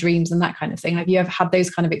through their dreams and that kind of thing. Have you ever had those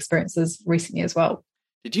kind of experiences recently as well?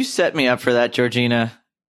 Did you set me up for that, Georgina?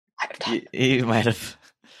 You might have.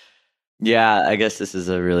 Yeah, I guess this is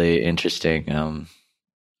a really interesting,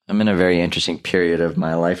 I'm in a very interesting period of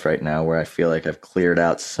my life right now where I feel like I've cleared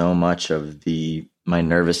out so much of my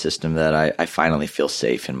nervous system that I finally feel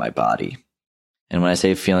safe in my body. And when I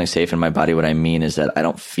say feeling safe in my body, what I mean is that I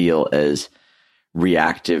don't feel as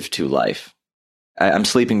reactive to life. I'm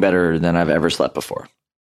sleeping better than I've ever slept before.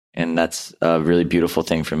 And that's a really beautiful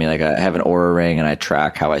thing for me. I have an Oura ring and I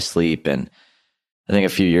track how I sleep. And I think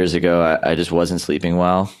a few years ago, I just wasn't sleeping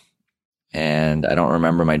well. And I don't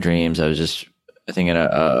remember my dreams. I was just, I think, in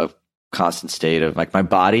a constant state of my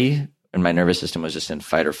body and my nervous system was just in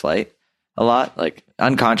fight or flight a lot,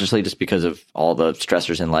 unconsciously, just because of all the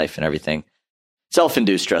stressors in life and everything.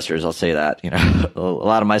 Self-induced stressors, I'll say that. A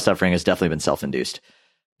lot of my suffering has definitely been self-induced.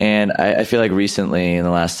 And I feel like recently, in the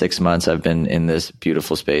last 6 months, I've been in this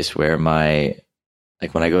beautiful space where when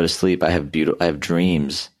I go to sleep, I have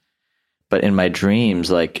dreams. But in my dreams,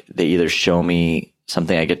 they either show me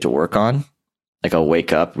something I get to work on. I'll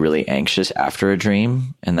wake up really anxious after a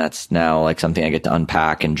dream, and that's now something I get to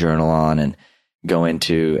unpack and journal on and go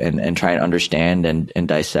into and try and understand and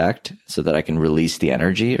dissect so that I can release the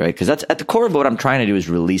energy, right? Because that's at the core of what I'm trying to do, is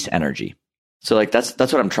release energy. So that's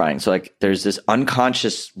what I'm trying. So there's this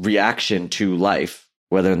unconscious reaction to life,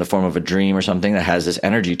 whether in the form of a dream or something that has this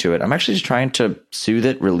energy to it. I'm actually just trying to soothe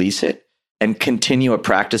it, release it, and continue a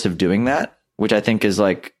practice of doing that, which I think is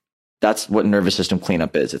that's what nervous system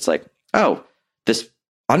cleanup is. It's this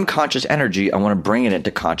unconscious energy, I want to bring it into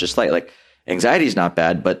conscious light. Anxiety is not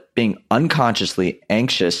bad, but being unconsciously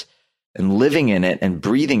anxious and living in it and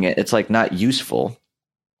breathing it, it's not useful.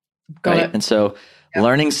 Got right? it. And so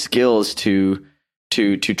learning skills to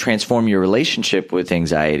transform your relationship with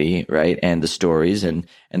anxiety, right? And the stories, and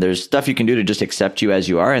there's stuff you can do to just accept you as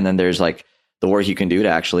you are. And then there's the work you can do to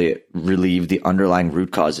actually relieve the underlying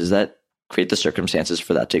root causes that create the circumstances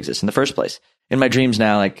for that to exist in the first place. In my dreams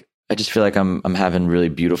now, I just feel I'm having really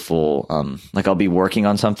beautiful, I'll be working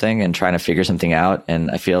on something and trying to figure something out. And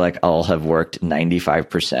I feel I'll have worked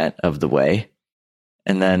 95% of the way.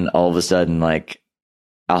 And then all of a sudden,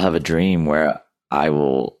 I'll have a dream where I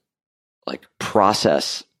will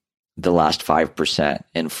process the last 5%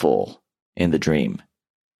 in full in the dream.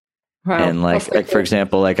 Wow. And for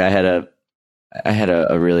example, I had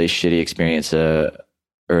a really shitty experience,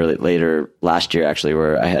 later last year, actually,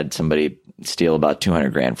 where I had somebody steal about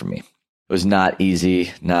 $200,000 from me. It was not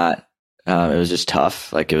easy, not It was just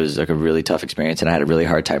tough. Like it was like a really tough experience, and I had a really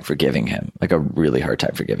hard time forgiving him, like a really hard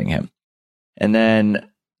time forgiving him. And then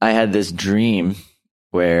I had this dream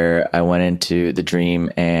where I went into the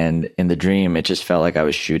dream, and in the dream, it just felt like I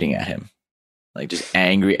was shooting at him. Like just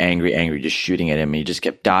angry, just shooting at him. He just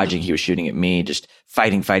kept dodging. He was shooting at me, just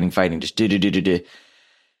fighting, just do.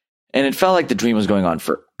 And it felt like the dream was going on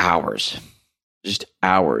for hours, just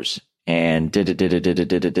hours. And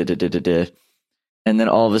and then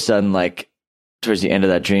all of a sudden, like towards the end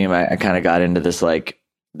of that dream, I kind of got into this like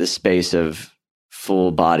this space of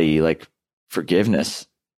full body like forgiveness,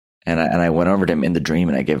 and I went over to him in the dream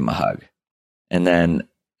and I gave him a hug. And then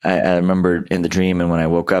I remember in the dream, and when I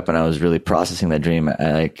woke up and I was really processing that dream,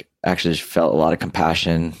 I like actually just felt a lot of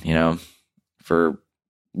compassion, you know, for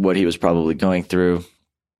what he was probably going through.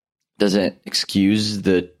 Doesn't excuse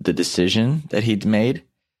the decision that he'd made,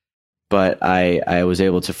 but I was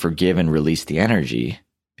able to forgive and release the energy,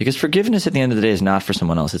 because forgiveness at the end of the day is not for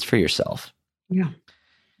someone else. It's for yourself. Yeah.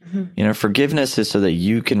 Mm-hmm. You know, forgiveness is so that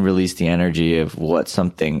you can release the energy of what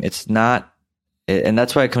something, it's not, and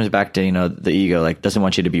that's why it comes back to, you know, the ego, like doesn't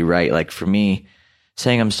want you to be right. Like for me,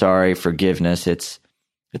 saying I'm sorry, forgiveness, it's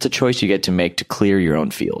a choice you get to make to clear your own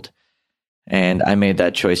field. And I made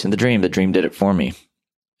that choice in the dream. The dream did it for me.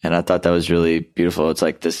 And I thought that was really beautiful. It's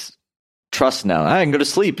like this trust now. I can go to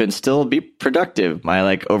sleep and still be productive. My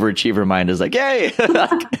like overachiever mind is like, yay.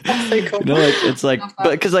 That's so cool. You know, like, it's like,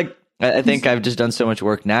 but because like, I think I've just done so much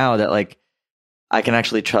work now that like, I can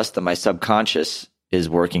actually trust that my subconscious is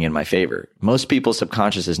working in my favor. Most people's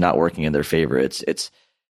subconscious is not working in their favor. It's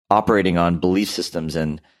operating on belief systems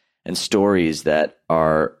and stories that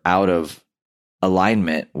are out of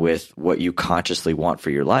alignment with what you consciously want for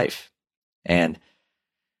your life. And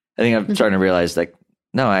I think I'm starting to realize like,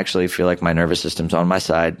 no, I actually feel like my nervous system's on my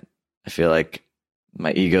side. I feel like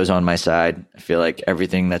my ego's on my side. I feel like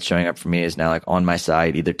everything that's showing up for me is now like on my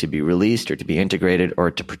side, either to be released or to be integrated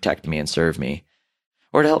or to protect me and serve me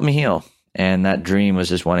or to help me heal. And that dream was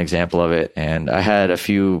just one example of it. And I had a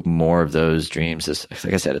few more of those dreams.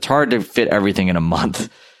 Like I said, it's hard to fit everything in a month.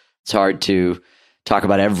 It's hard to talk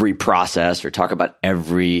about every process or talk about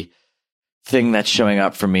every thing that's showing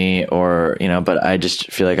up for me, or, you know, but I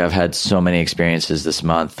just feel like I've had so many experiences this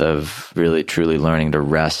month of really truly learning to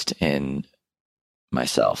rest in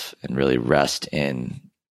myself and really rest in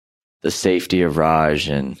the safety of Raj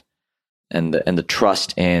and the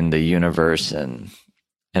trust in the universe, and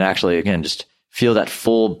actually again just feel that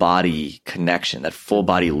full body connection, that full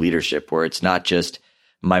body leadership, where it's not just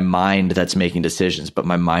my mind that's making decisions, but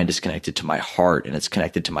my mind is connected to my heart, and it's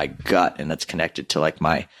connected to my gut, and it's connected to like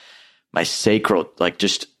my sacral, like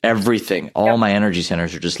just everything. All my energy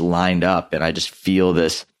centers are just lined up, and I just feel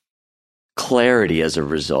this clarity as a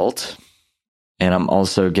result. And I'm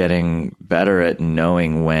also getting better at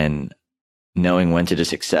knowing when to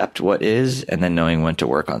just accept what is, and then knowing when to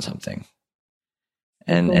work on something,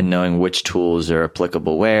 and knowing which tools are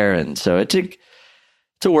applicable where. And so it's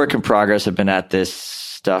a work in progress. I've been at this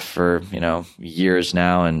stuff for, you know, years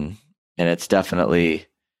now, and it's definitely,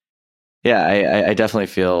 I definitely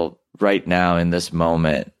feel right now in this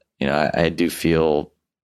moment, you know, I do feel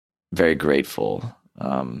very grateful,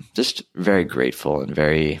 just very grateful, and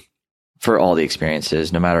very for all the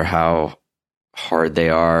experiences, no matter how hard they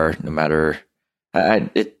are, no matter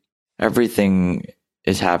everything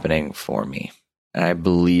is happening for me. And I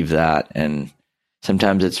believe that. And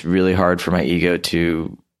sometimes it's really hard for my ego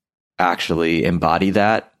to actually embody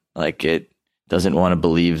that. Like it doesn't want to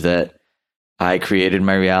believe that I created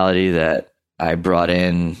my reality, that I brought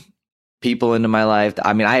in people into my life.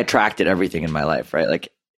 I mean, I attracted everything in my life, right? Like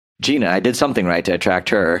Gina, I did something right to attract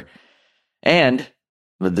her. And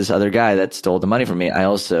with this other guy that stole the money from me, I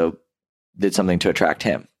also did something to attract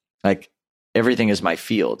him. Like everything is my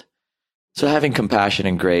field. So having compassion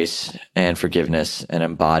and grace and forgiveness and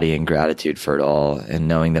embodying gratitude for it all, and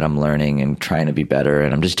knowing that I'm learning and trying to be better,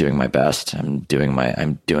 and I'm just doing my best. I'm doing my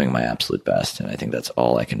absolute best. And I think that's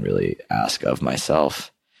all I can really ask of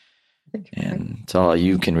myself. And it's all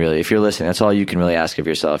you can really, if you're listening, that's all you can really ask of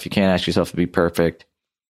yourself. You can't ask yourself to be perfect,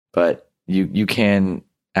 but you can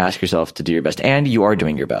ask yourself to do your best, and you are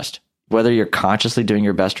doing your best. Whether you're consciously doing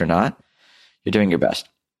your best or not, you're doing your best.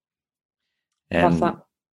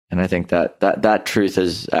 And I think that truth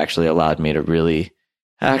has actually allowed me to really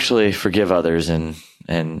actually forgive others and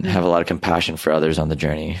have a lot of compassion for others on the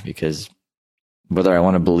journey, because whether I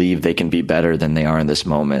want to believe they can be better than they are in this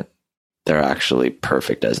moment, they're actually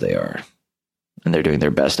perfect as they are. And they're doing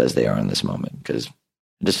their best as they are in this moment, because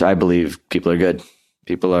I believe people are good.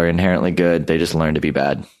 People are inherently good. They just learn to be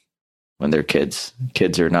bad when they're kids.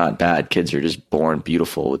 Kids are not bad. Kids are just born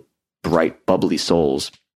beautiful with bright, bubbly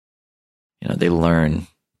souls. they learn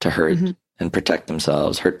to hurt and protect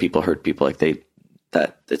themselves, hurt people, like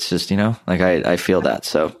it's just, like I feel that.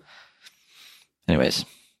 So anyways.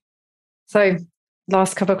 So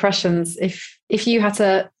last couple of questions. If you had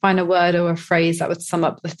to find a word or a phrase that would sum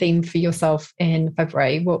up the theme for yourself in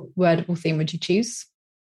February, what word or theme would you choose?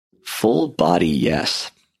 Full body,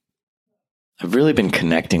 yes. I've really been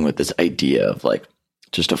connecting with this idea of like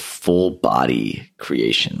just a full body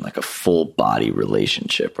creation, like a full body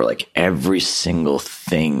relationship where like every single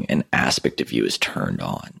thing and aspect of you is turned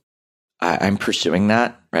on. I'm pursuing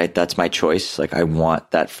that, right? That's my choice. Like I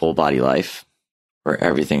want that full body life where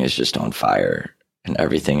everything is just on fire and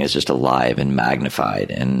everything is just alive and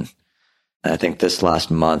magnified. And I think this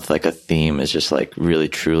last month, like a theme is just like really,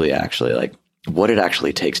 truly actually like what it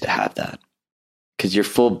actually takes to have that. Because your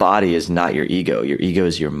full body is not your ego. Your ego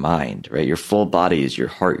is your mind, right? Your full body is your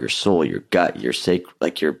heart, your soul, your gut, your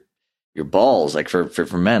like your balls, like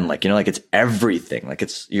for men, like, like it's everything. Like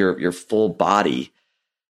it's your full body,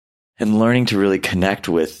 and learning to really connect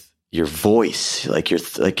with your voice, all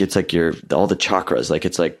the chakras. Like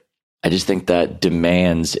it's like, I just think that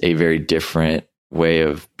demands a very different way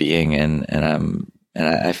of being. And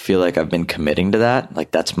I feel like I've been committing to that.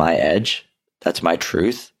 Like that's my edge. That's my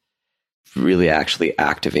truth. Really actually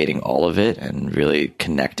activating all of it and really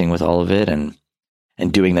connecting with all of it and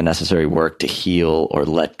doing the necessary work to heal or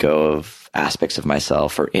let go of aspects of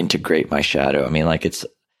myself or integrate my shadow. I mean, like it's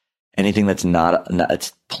anything that's not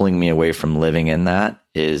it's pulling me away from living in that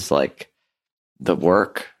is like the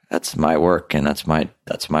work. That's my work, and that's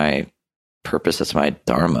my purpose. That's my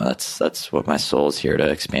dharma. That's what my soul is here to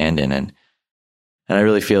expand in. And I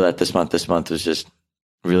really feel that this month was just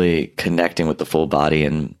really connecting with the full body.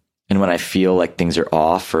 And when I feel like things are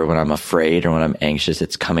off or when I'm afraid or when I'm anxious,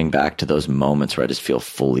 it's coming back to those moments where I just feel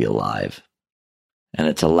fully alive. And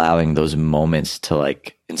it's allowing those moments to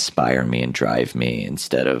like inspire me and drive me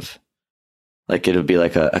instead of like, it'll be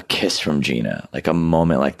like a kiss from Gina, like a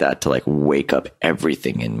moment like that to like wake up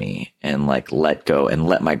everything in me and like let go and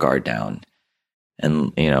let my guard down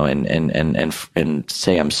and, and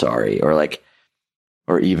say, I'm sorry.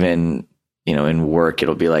 Or even, in work,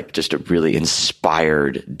 it'll be like just a really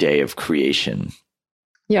inspired day of creation.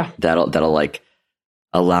 Yeah. That'll like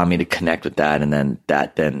allow me to connect with that. And then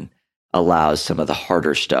that allows some of the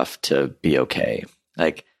harder stuff to be okay.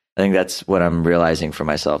 Like, I think that's what I'm realizing for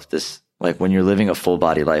myself. This, like when you're living a full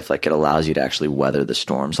body life, like it allows you to actually weather the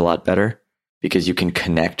storms a lot better because you can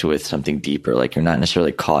connect with something deeper. Like you're not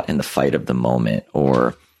necessarily caught in the fight of the moment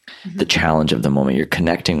or the challenge of the moment. You're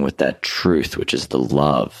connecting with that truth, which is the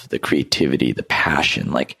love, the creativity, the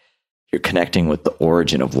passion. Like you're connecting with the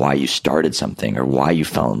origin of why you started something or why you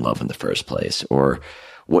fell in love in the first place or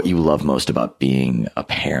what you love most about being a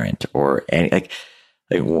parent or any, like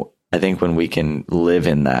I think when we can live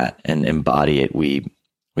in that and embody it, we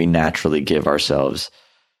naturally give ourselves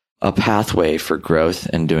a pathway for growth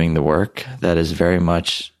and doing the work that is very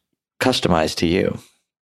much customized to you.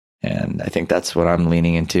 And I think that's what I'm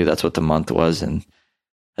leaning into. That's what the month was. And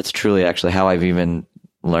that's truly actually how I've even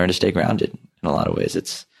learned to stay grounded in a lot of ways.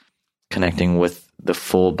 It's connecting with the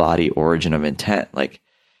full body origin of intent. Like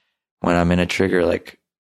when I'm in a trigger, like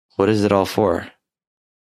what is it all for?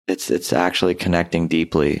 It's actually connecting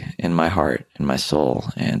deeply in my heart, in my soul,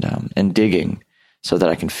 and digging so that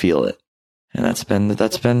I can feel it. And that's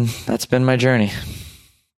been my journey.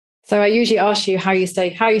 So I usually ask you how you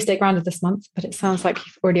stay grounded this month, but it sounds like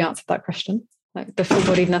you've already answered that question. Like the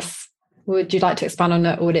full-bodiedness, would you like to expand on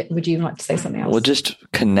it, or would you like to say something else? Well, just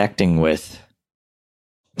connecting with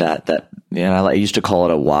that I used to call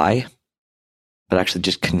it a why, but actually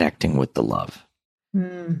just connecting with the love.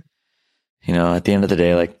 At the end of the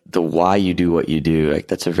day, like the why you do what you do, like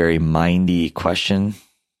that's a very mindy question.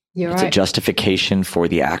 It's a justification for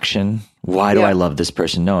the action. Why do I love this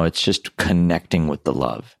person? No, it's just connecting with the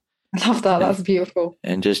love. I love that. That's beautiful.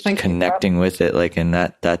 And just connecting with it. Like, and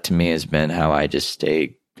that to me has been how I just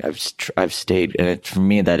stay. I've stayed. And for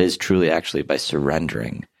me, that is truly actually by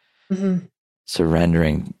surrendering,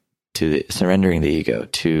 surrendering the ego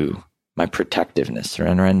to my protectiveness,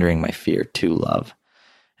 surrendering my fear to love,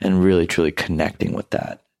 and really truly connecting with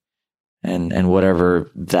that. And whatever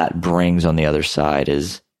that brings on the other side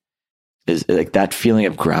is like that feeling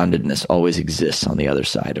of groundedness always exists on the other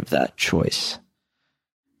side of that choice.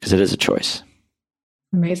 Because it is a choice.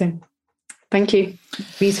 Amazing. Thank you.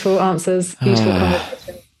 Beautiful answers. Beautiful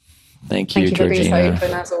conversation. Thank you, Georgina. For being so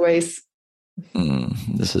open as always.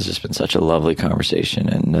 This has just been such a lovely conversation.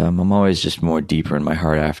 And I'm always just more deeper in my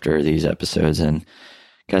heart after these episodes. And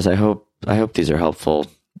guys, I hope these are helpful.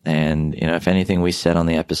 And, if anything we said on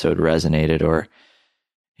the episode resonated or,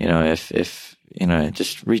 if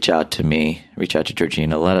just reach out to me, reach out to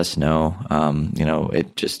Georgina, let us know.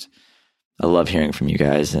 I love hearing from you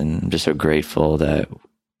guys, and I'm just so grateful that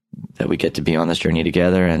we get to be on this journey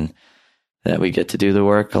together, and that we get to do the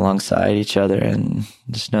work alongside each other, and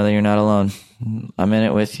just know that you're not alone. I'm in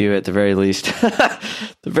it with you at the very least. The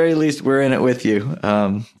very least, we're in it with you.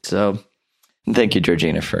 So thank you,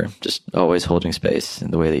 Georgina, for just always holding space in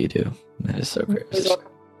the way that you do. That is so great.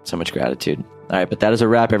 So much gratitude. All right, but that is a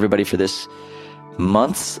wrap, everybody, for this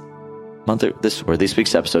this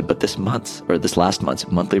week's episode, but this last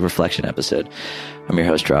month's monthly reflection episode. I'm your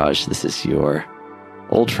host, Raj. This is your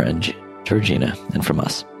old friend, Georgina, and from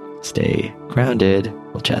us, stay grounded.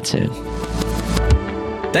 We'll chat soon.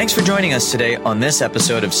 Thanks for joining us today on this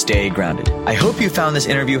episode of Stay Grounded. I hope you found this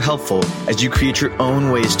interview helpful as you create your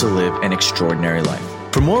own ways to live an extraordinary life.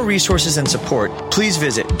 For more resources and support, please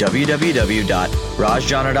visit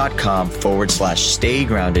www.rajjana.com/Stay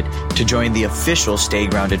Grounded to join the official Stay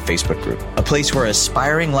Grounded Facebook group, a place where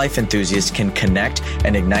aspiring life enthusiasts can connect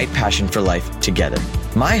and ignite passion for life together.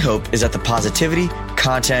 My hope is that the positivity,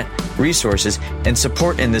 content, resources, and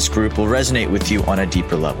support in this group will resonate with you on a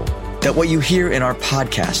deeper level. That what you hear in our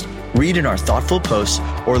podcast, read in our thoughtful posts,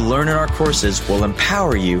 or learn in our courses will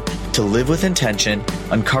empower you to live with intention,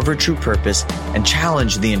 uncover true purpose, and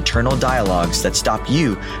challenge the internal dialogues that stop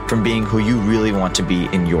you from being who you really want to be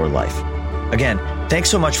in your life. Again, thanks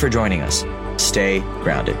so much for joining us. Stay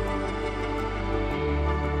grounded.